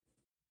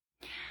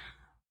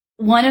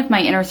One of my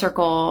inner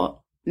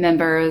circle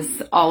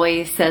members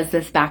always says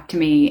this back to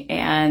me,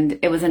 and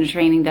it was in a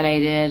training that I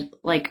did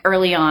like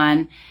early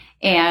on,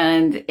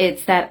 and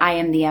it's that I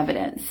am the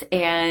evidence.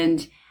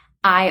 And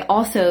I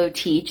also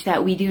teach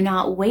that we do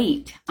not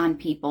wait on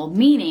people,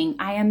 meaning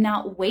I am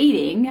not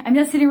waiting. I'm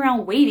not sitting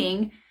around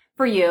waiting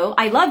for you.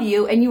 I love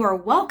you and you are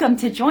welcome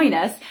to join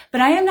us,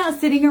 but I am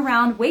not sitting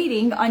around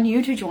waiting on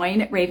you to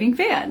join Raving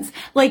Fans.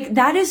 Like,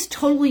 that is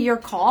totally your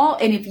call.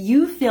 And if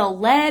you feel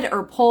led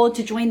or pulled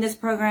to join this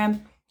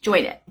program,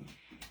 join it.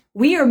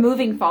 We are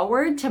moving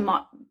forward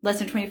to less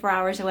than 24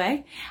 hours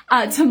away,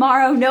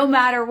 tomorrow, no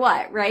matter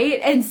what, right?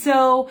 And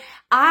so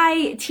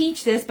I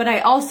teach this, but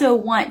I also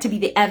want to be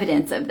the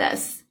evidence of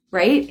this,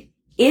 right?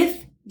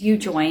 If you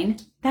join,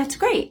 that's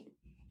great.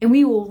 And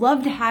we will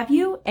love to have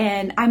you.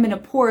 And I'm going to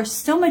pour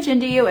so much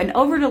into you and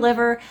over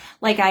deliver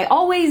like I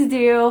always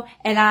do.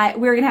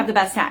 And we're going to have the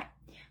best time.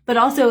 But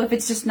also, if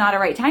it's just not a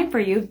right time for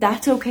you,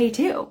 that's okay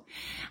too.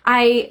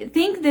 I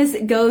think this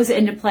goes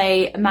into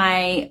play.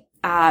 My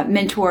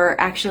mentor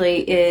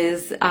actually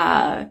is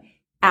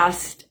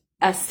asked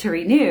us to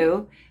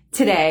renew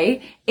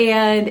today.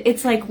 And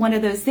it's like one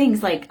of those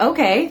things like,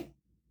 okay,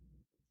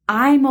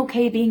 I'm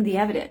okay being the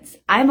evidence.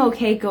 I'm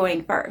okay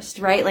going first,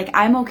 right? Like,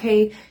 I'm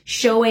okay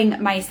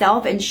showing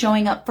myself and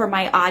showing up for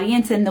my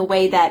audience in the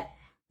way that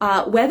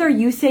whether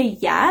you say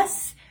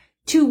yes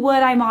to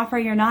what I'm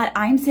offering or not,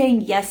 I'm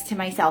saying yes to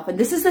myself. And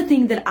this is the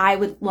thing that I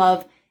would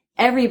love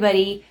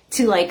everybody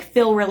to like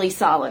feel really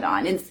solid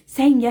on, is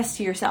saying yes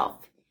to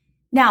yourself.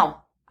 Now,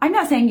 I'm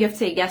not saying you have to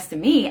say yes to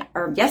me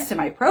or yes to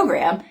my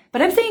program,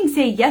 but I'm saying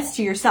say yes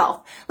to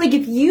yourself. Like,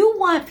 if you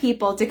want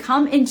people to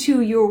come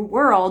into your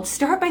world,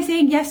 start by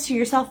saying yes to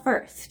yourself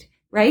first,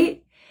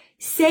 right?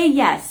 Say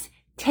yes.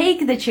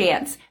 Take the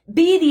chance.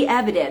 Be the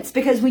evidence,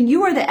 because when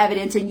you are the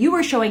evidence and you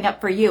are showing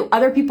up for you,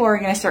 other people are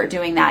going to start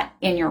doing that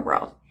in your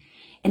world.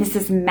 And it's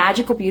this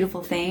magical,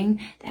 beautiful thing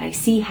that I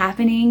see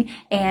happening.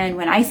 And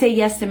when I say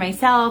yes to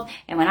myself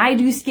and when I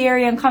do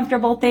scary,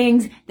 uncomfortable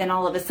things, then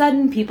all of a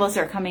sudden people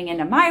start coming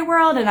into my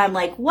world and I'm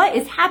like, what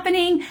is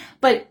happening?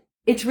 But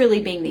it's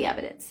really being the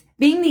evidence.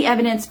 Being the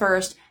evidence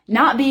first,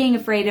 not being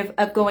afraid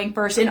of going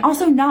first, and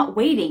also not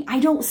waiting.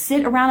 I don't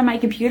sit around on my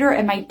computer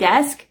at my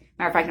desk.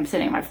 Matter of fact, I'm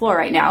sitting on my floor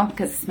right now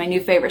because it's my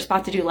new favorite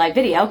spot to do live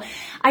video.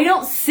 I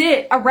don't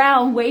sit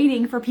around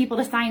waiting for people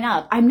to sign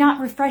up. I'm not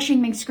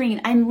refreshing my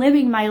screen. I'm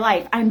living my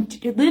life. I'm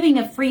living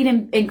a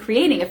freedom and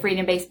creating a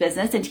freedom-based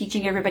business and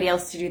teaching everybody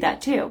else to do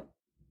that too.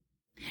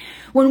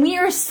 When we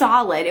are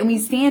solid and we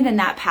stand in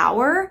that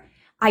power,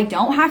 I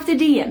don't have to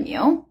DM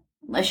you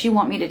unless you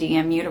want me to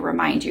DM you to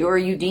remind you, or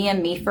you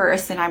DM me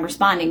first and I'm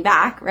responding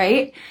back,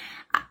 right?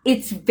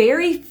 It's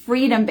very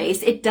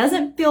freedom-based. It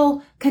doesn't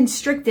feel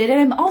constricted.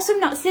 And I'm also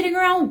not sitting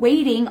around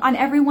waiting on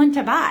everyone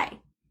to buy,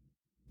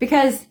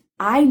 because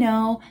I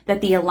know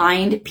that the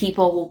aligned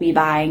people will be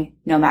buying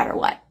no matter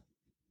what.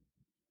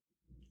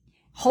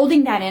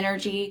 Holding that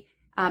energy,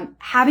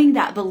 having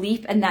that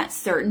belief and that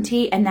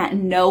certainty and that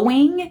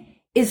knowing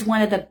is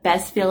one of the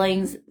best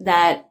feelings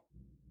that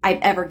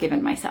I've ever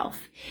given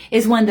myself.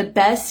 Is one of the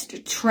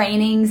best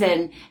trainings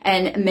and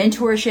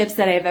mentorships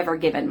that I've ever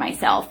given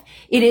myself.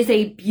 It is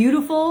a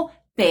beautiful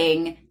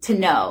thing to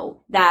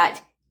know that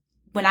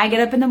when I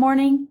get up in the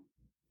morning,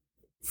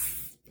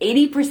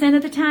 80%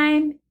 of the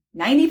time,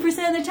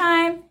 90% of the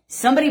time,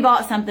 somebody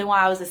bought something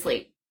while I was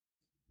asleep.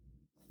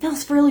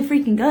 Feels really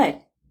freaking good.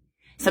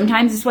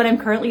 Sometimes it's what I'm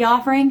currently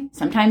offering.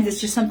 Sometimes it's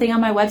just something on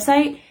my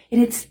website,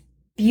 and it's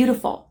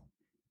beautiful.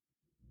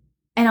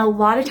 And a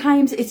lot of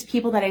times it's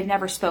people that I've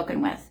never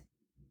spoken with,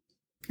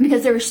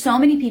 because there are so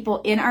many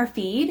people in our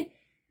feed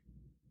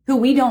who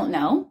we don't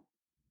know,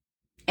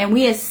 and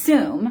we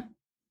assume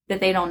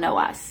that they don't know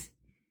us,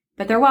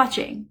 but they're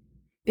watching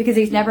because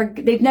they've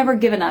never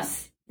given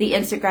us the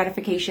instant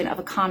gratification of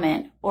a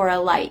comment or a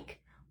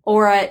like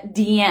or a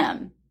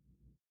DM,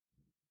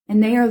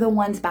 and they are the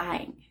ones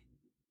buying.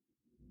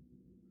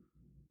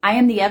 I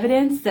am the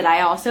evidence that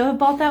I also have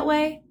bought that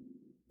way,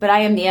 but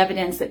I am the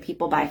evidence that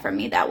people buy from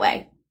me that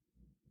way.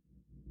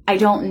 I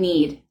don't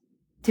need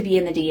to be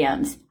in the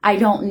DMs. I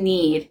don't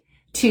need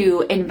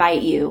to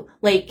invite you.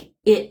 Like,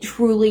 it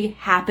truly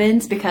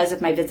happens because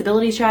of my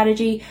visibility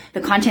strategy,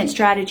 the content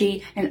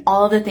strategy, and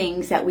all of the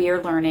things that we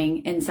are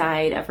learning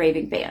inside of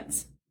Raving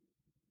Fans.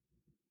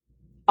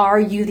 Are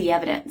you the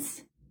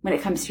evidence when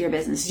it comes to your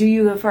business? Do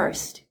you go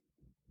first?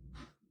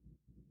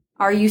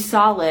 Are you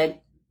solid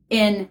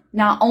in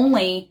not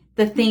only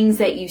the things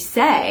that you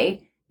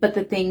say, but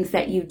the things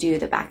that you do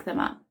to back them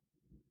up?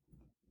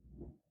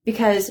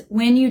 Because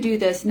when you do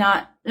this,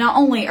 not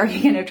only are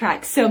you going to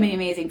attract so many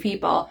amazing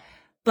people,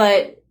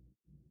 but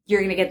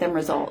you're going to get them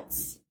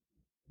results.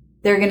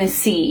 They're going to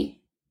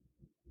see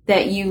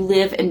that you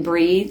live and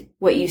breathe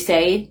what you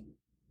say,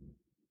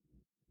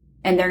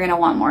 and they're going to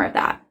want more of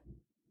that.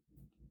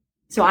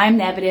 So I'm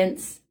the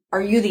evidence.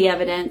 Are you the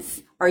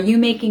evidence? Are you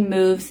making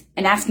moves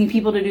and asking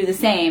people to do the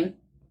same?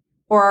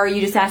 Or are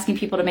you just asking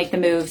people to make the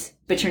moves,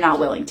 but you're not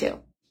willing to?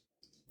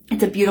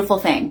 It's a beautiful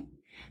thing.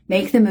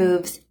 Make the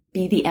moves.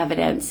 Be the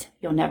evidence.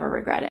 You'll never regret it.